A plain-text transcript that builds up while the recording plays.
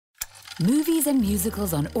Movies and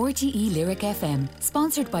musicals on RTE Lyric FM,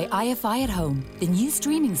 sponsored by IFI at Home, the new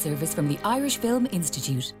streaming service from the Irish Film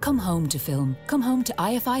Institute. Come home to film. Come home to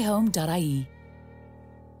ifihome.ie.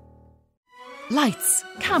 Lights,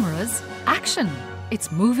 cameras, action.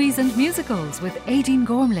 It's movies and musicals with Aideen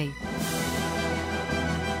Gormley.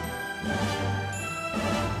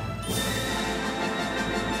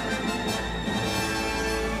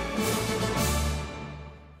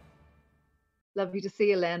 Lovely to see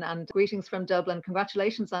you, Lynn, and greetings from Dublin.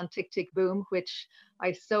 Congratulations on Tick Tick Boom, which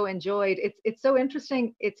I so enjoyed. It's so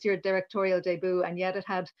interesting. It's your directorial debut, and yet it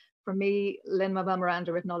had, for me, Lin-Manuel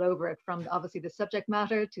Miranda written all over it, from obviously the subject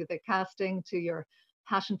matter to the casting to your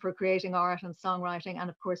passion for creating art and songwriting, and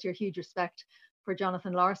of course your huge respect for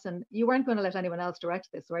Jonathan Larson. You weren't going to let anyone else direct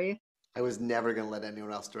this, were you? I was never going to let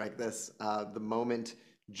anyone else direct this. The moment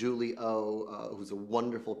Julie O, who's a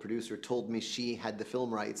wonderful producer, told me she had the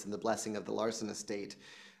film rights and the blessing of the Larson estate,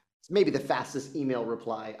 it's maybe the fastest email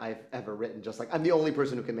reply I've ever written. Just like, I'm the only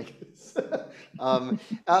person who can make this.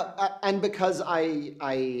 And because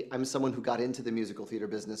I'm someone who got into the musical theater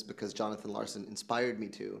business because Jonathan Larson inspired me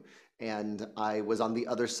to, and I was on the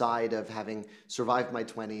other side of having survived my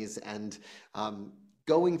 20s and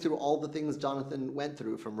going through all the things Jonathan went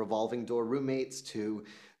through, from revolving door roommates to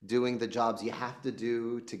doing the jobs you have to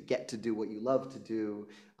do to get to do what you love to do,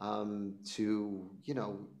 to, you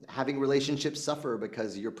know, having relationships suffer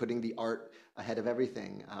because you're putting the art ahead of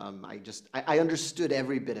everything. I understood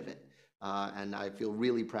every bit of it, and I feel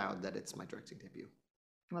really proud that it's my directing debut.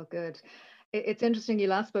 Well, good. It's interesting, you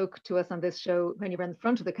last spoke to us on this show when you were in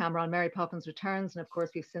front of the camera on Mary Poppins Returns, and of course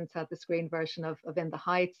we've since had the screen version of In the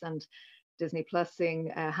Heights, and Disney Plus seeing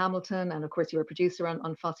Hamilton, and of course you were a producer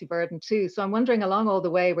on Fosse Verdon too. So I'm wondering, along all the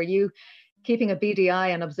way, were you keeping a beady eye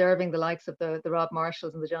and observing the likes of the Rob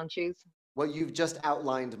Marshalls and the John Chews? Well, you've just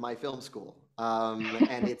outlined my film school,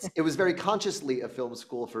 and it was very consciously a film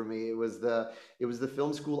school for me. It was the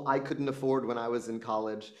film school I couldn't afford when I was in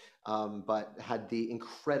college, but had the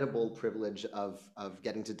incredible privilege of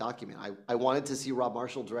getting to document. I wanted to see Rob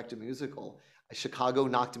Marshall direct a musical. Chicago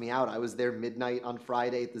knocked me out. I was there midnight on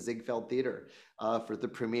Friday at the Ziegfeld Theater for the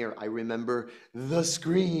premiere. I remember the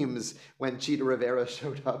screams when Chita Rivera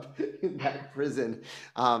showed up in that prison,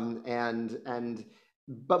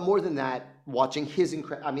 but more than that, watching his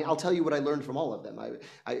I'll tell you what I learned from all of them.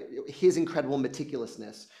 His incredible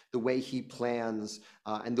meticulousness, the way he plans,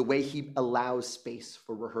 and the way he allows space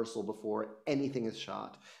for rehearsal before anything is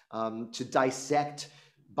shot, to dissect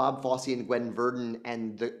Bob Fosse and Gwen Verdon,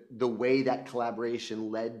 and the way that collaboration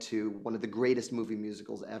led to one of the greatest movie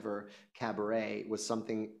musicals ever, Cabaret, was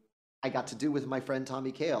something I got to do with my friend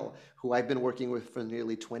Tommy Kail, who I've been working with for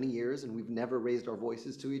nearly 20 years, and we've never raised our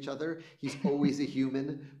voices to each other. He's always a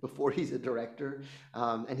human before he's a director,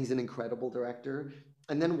 and he's an incredible director.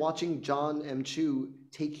 And then watching John M. Chu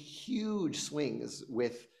take huge swings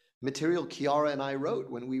with material Chiara and I wrote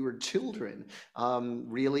when we were children,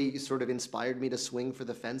 really sort of inspired me to swing for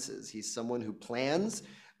the fences. He's someone who plans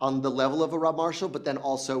on the level of a Rob Marshall, but then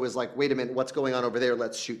also is like, wait a minute, what's going on over there?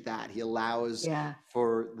 Let's shoot that. He allows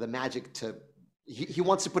for the magic to, he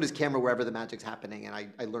wants to put his camera wherever the magic's happening, and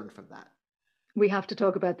I learned from that. We have to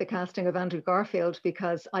talk about the casting of Andrew Garfield,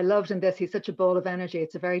 because I loved in this, he's such a ball of energy.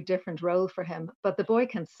 It's a very different role for him, but the boy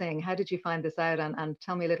can sing. How did you find this out? And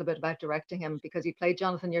tell me a little bit about directing him, because you played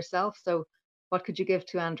Jonathan yourself. So what could you give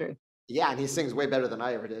to Andrew? Yeah, and he sings way better than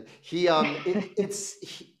I ever did. He's a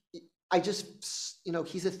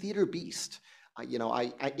theater beast.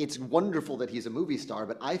 It's wonderful that he's a movie star,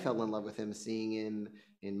 but I fell in love with him seeing him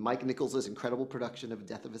in Mike Nichols' incredible production of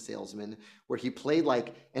Death of a Salesman, where he played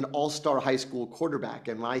like an all-star high school quarterback.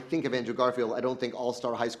 And when I think of Andrew Garfield, I don't think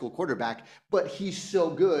all-star high school quarterback, but he's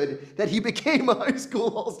so good that he became a high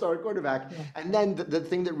school all-star quarterback. Yeah. And then the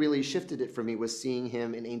thing that really shifted it for me was seeing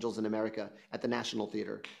him in Angels in America at the National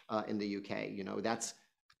Theatre in the UK. You know, that's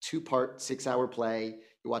a 2-part, 6-hour play.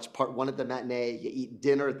 You watch part 1 at the matinee, you eat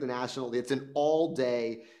dinner at the National. It's an all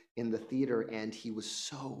day in the theater, and he was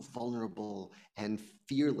so vulnerable and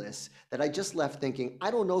fearless that I just left thinking,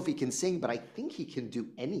 I don't know if he can sing, but I think he can do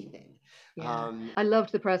anything. Yeah. I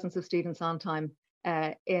loved the presence of Stephen Sondheim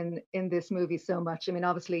in this movie so much. I mean,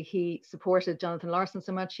 obviously he supported Jonathan Larson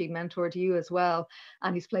so much, he mentored you as well,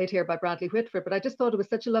 and he's played here by Bradley Whitford, but I just thought it was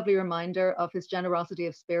such a lovely reminder of his generosity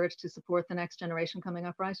of spirit to support the next generation coming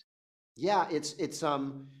up, right? Yeah, it's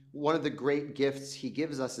one of the great gifts he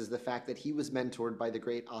gives us is the fact that he was mentored by the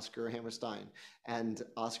great Oscar Hammerstein, and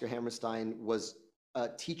Oscar Hammerstein was a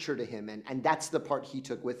teacher to him, and that's the part he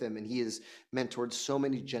took with him, and he has mentored so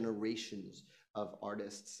many generations of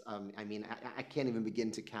artists. I can't even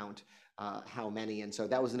begin to count how many, and so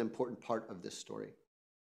that was an important part of this story.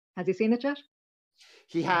 Has he seen it yet?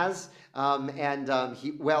 He has,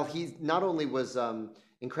 he not only was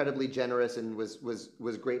incredibly generous and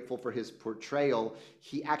was grateful for his portrayal,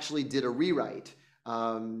 he actually did a rewrite.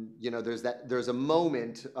 There's a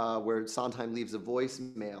moment where Sondheim leaves a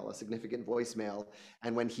significant voicemail,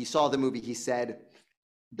 and when he saw the movie, he said,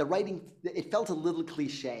 the writing, it felt a little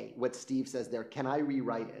cliche what Steve says there. Can I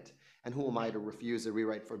rewrite it? And who am I to refuse a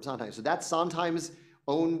rewrite from Sondheim? So that's Sondheim's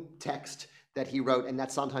own text that he wrote, and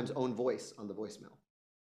that's Sondheim's own voice on the voicemail.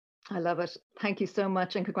 I love it. Thank you so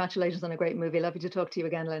much, and congratulations on a great movie. Lovely to talk to you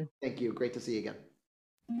again, Lynn. Thank you. Great to see you again.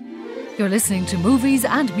 You're listening to Movies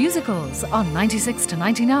and Musicals on 96 to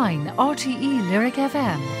 99 RTE Lyric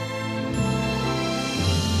FM.